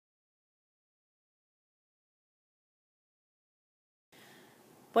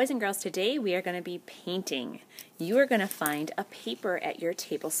Boys and girls, today we are going to be painting. You are going to find a paper at your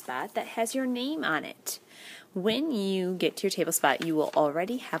table spot that has your name on it. When you get to your table spot, you will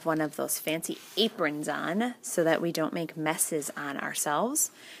already have one of those fancy aprons on so that we don't make messes on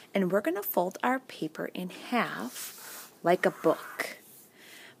ourselves. And we're going to fold our paper in half like a book.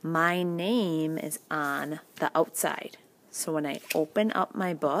 My name is on the outside. So when I open up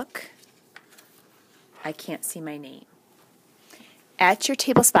my book, I can't see my name. At your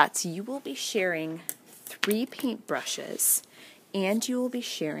table spots, you will be sharing 3 paintbrushes and you will be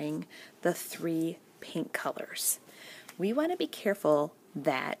sharing the 3 paint colors. We want to be careful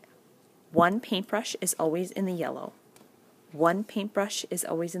that one paintbrush is always in the yellow, one paintbrush is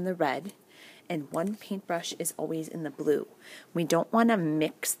always in the red, and one paintbrush is always in the blue. We don't want to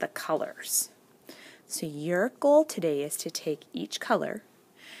mix the colors. So your goal today is to take each color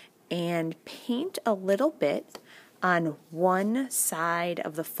and paint a little bit on one side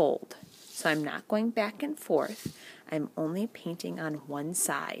of the fold. So I'm not going back and forth. I'm only painting on one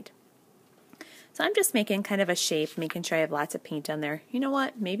side. So I'm just making kind of a shape, making sure I have lots of paint on there. You know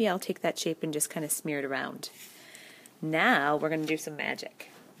what? Maybe I'll take that shape and just kind of smear it around. Now we're going to do some magic.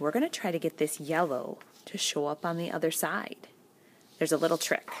 We're going to try to get this yellow to show up on the other side. There's a little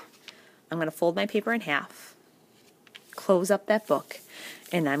trick. I'm going to fold my paper in half, close up that book,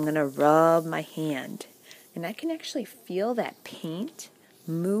 and I'm going to rub my hand. And I can actually feel that paint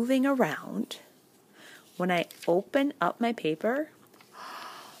moving around. When I open up my paper,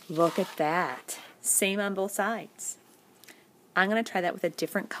 look at that. Same on both sides. I'm going to try that with a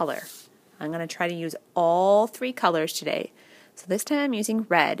different color. I'm going to try to use all 3 colors today. So this time I'm using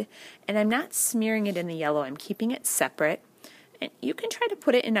red, and I'm not smearing it in the yellow. I'm keeping it separate. And you can try to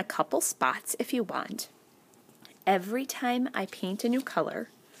put it in a couple spots if you want. Every time I paint a new color,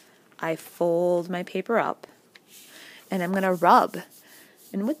 I fold my paper up and I'm going to rub.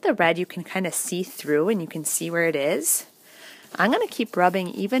 And with the red, you can kind of see through and you can see where it is. I'm going to keep rubbing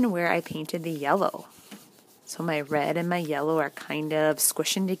even where I painted the yellow. So my red and my yellow are kind of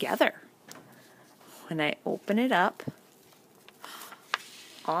squishing together. When I open it up,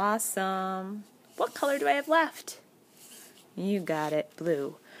 awesome. What color do I have left? You got it,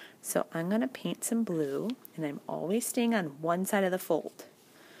 blue. So I'm going to paint some blue, and I'm always staying on one side of the fold.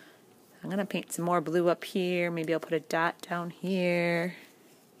 I'm going to paint some more blue up here. Maybe I'll put a dot down here.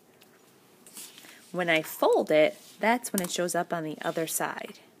 When I fold it, that's when it shows up on the other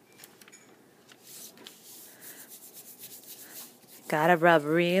side. Gotta rub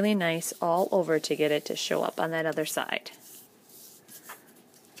really nice all over to get it to show up on that other side.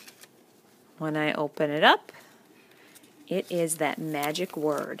 When I open it up, it is that magic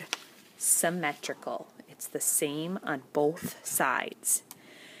word, symmetrical. It's the same on both sides.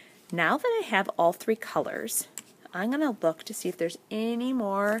 Now that I have all 3 colors, I'm going to look to see if there's any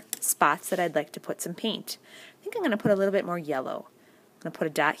more spots that I'd like to put some paint. I think I'm going to put a little bit more yellow. I'm going to put a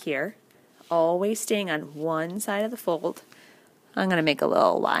dot here, always staying on one side of the fold. I'm going to make a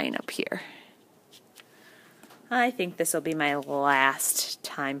little line up here. I think this will be my last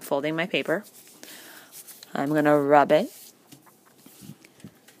time folding my paper. I'm going to rub it.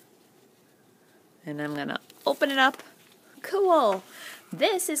 And I'm going to open it up. Cool.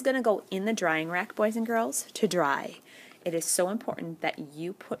 This is going to go in the drying rack, boys and girls, to dry. It is so important that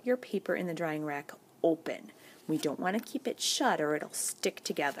you put your paper in the drying rack open. We don't want to keep it shut or it'll stick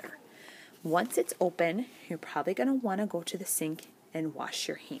together. Once it's open, you're probably going to want to go to the sink and wash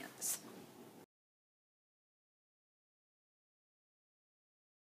your hands.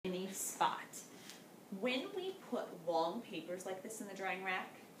 Any spot. When we put long papers like this in the drying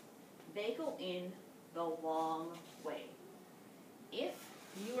rack, they go in the long way. If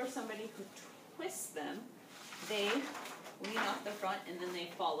you are somebody who twists them, they lean off the front and then they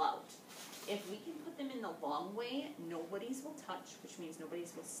fall out. If we can put them in the long way, nobody's will touch, which means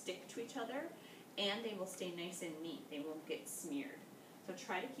nobody's will stick to each other, and they will stay nice and neat. They won't get smeared. So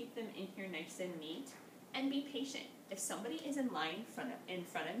try to keep them in here nice and neat, and be patient. If somebody is in line in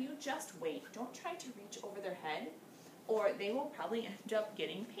front of you, just wait. Don't try to reach over their head, or they will probably end up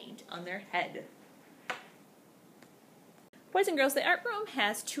getting paint on their head. Boys and girls, the art room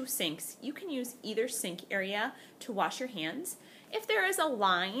has 2 sinks. You can use either sink area to wash your hands. If there is a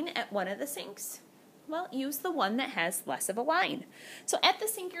line at one of the sinks, well, use the one that has less of a line. So at the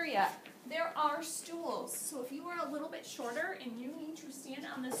sink area, there are stools. So if you are a little bit shorter and you need to stand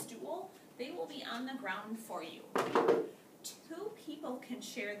on the stool, they will be on the ground for you. 2 people can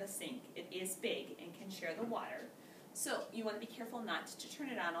share the sink. It is big and can share the water. So you want to be careful not to turn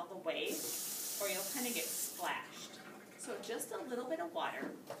it on all the way, or you'll kind of get splashed. So just a little bit of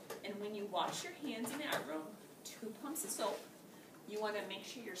water, and when you wash your hands in the art room, 2 pumps of soap, You want to make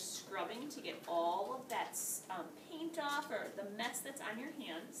sure you're scrubbing to get all of that paint off or the mess that's on your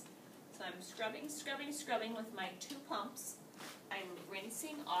hands. So I'm scrubbing, scrubbing, scrubbing with my 2 pumps. I'm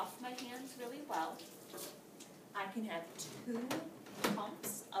rinsing off my hands really well. I can have 2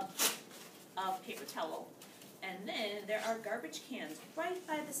 pumps of paper towel. And then there are garbage cans right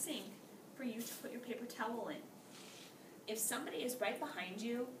by the sink for you to put your paper towel in. If somebody is right behind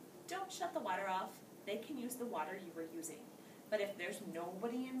you, don't shut the water off. They can use the water you were using. But if there's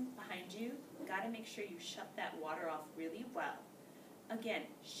nobody behind you, you got to make sure you shut that water off really well. Again,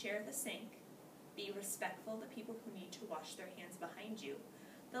 share the sink. Be respectful of the people who need to wash their hands behind you.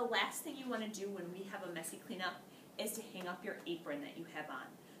 The last thing you want to do when we have a messy cleanup is to hang up your apron that you have on.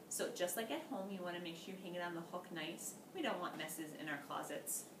 So just like at home, you want to make sure you hang it on the hook nice. We don't want messes in our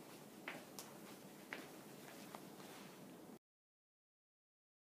closets.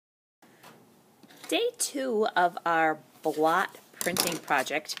 Day 2 of our blot printing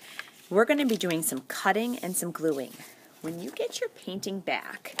project, we're going to be doing some cutting and some gluing. When you get your painting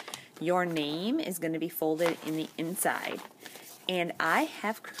back, your name is going to be folded in the inside. And I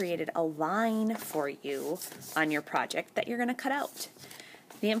have created a line for you on your project that you're going to cut out.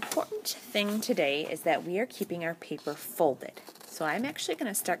 The important thing today is that we are keeping our paper folded. So I'm actually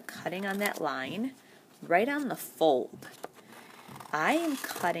going to start cutting on that line right on the fold. I am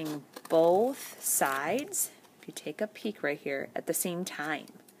cutting both sides, if you take a peek right here, at the same time.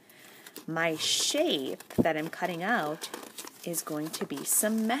 My shape that I'm cutting out is going to be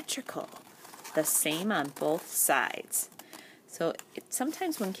symmetrical, the same on both sides. So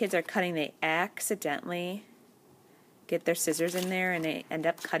sometimes when kids are cutting, they accidentally get their scissors in there and they end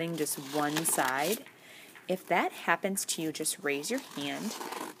up cutting just one side. If that happens to you, just raise your hand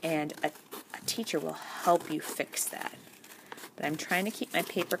and a teacher will help you fix that. But I'm trying to keep my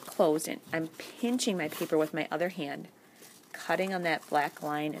paper closed and I'm pinching my paper with my other hand, cutting on that black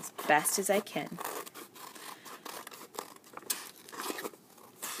line as best as I can.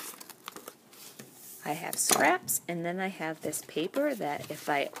 I have scraps, and then I have this paper that if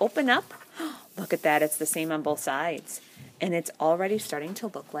I open up, look at that, it's the same on both sides. And it's already starting to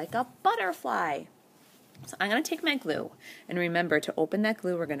look like a butterfly. So I'm going to take my glue, and remember to open that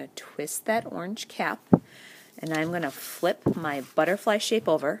glue, we're going to twist that orange cap, and I'm going to flip my butterfly shape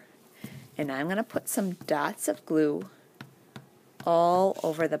over, and I'm going to put some dots of glue all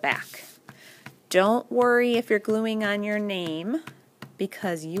over the back. Don't worry if you're gluing on your name,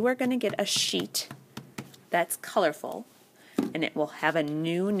 because you are going to get a sheet that's colorful, and it will have a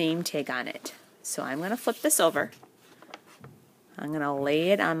new name tag on it. So I'm going to flip this over. I'm going to lay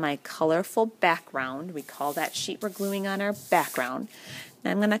it on my colorful background. We call that sheet we're gluing on our background.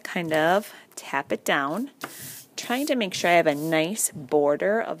 And I'm going to kind of tap it down, trying to make sure I have a nice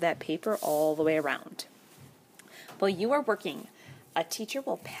border of that paper all the way around. While you are working, a teacher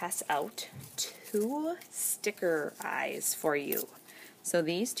will pass out 2 sticker eyes for you. So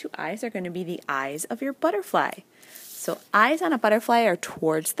these 2 eyes are going to be the eyes of your butterfly. So eyes on a butterfly are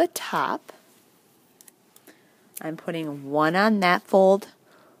towards the top. I'm putting one on that fold,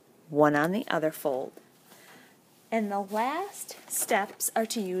 one on the other fold. And the last steps are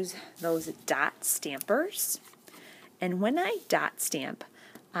to use those dot stampers. And when I dot stamp,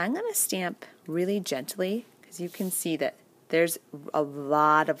 I'm going to stamp really gently because you can see that there's a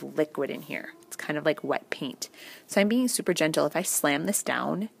lot of liquid in here. It's kind of like wet paint. So I'm being super gentle. If I slam this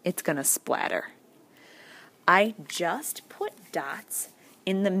down, it's going to splatter. I just put dots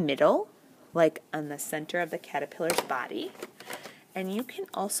in the middle, like on the center of the caterpillar's body. And you can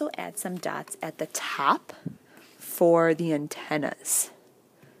also add some dots at the top for the antennas.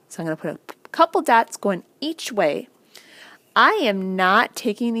 So I'm going to put a couple dots going each way. I am not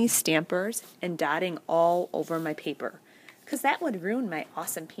taking these stampers and dotting all over my paper, because that would ruin my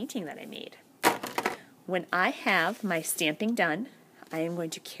awesome painting that I made. When I have my stamping done, I am going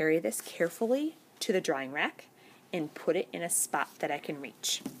to carry this carefully to the drying rack and put it in a spot that I can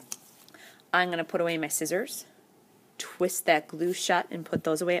reach. I'm going to put away my scissors, twist that glue shut and put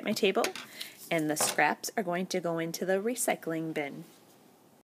those away at my table, and the scraps are going to go into the recycling bin.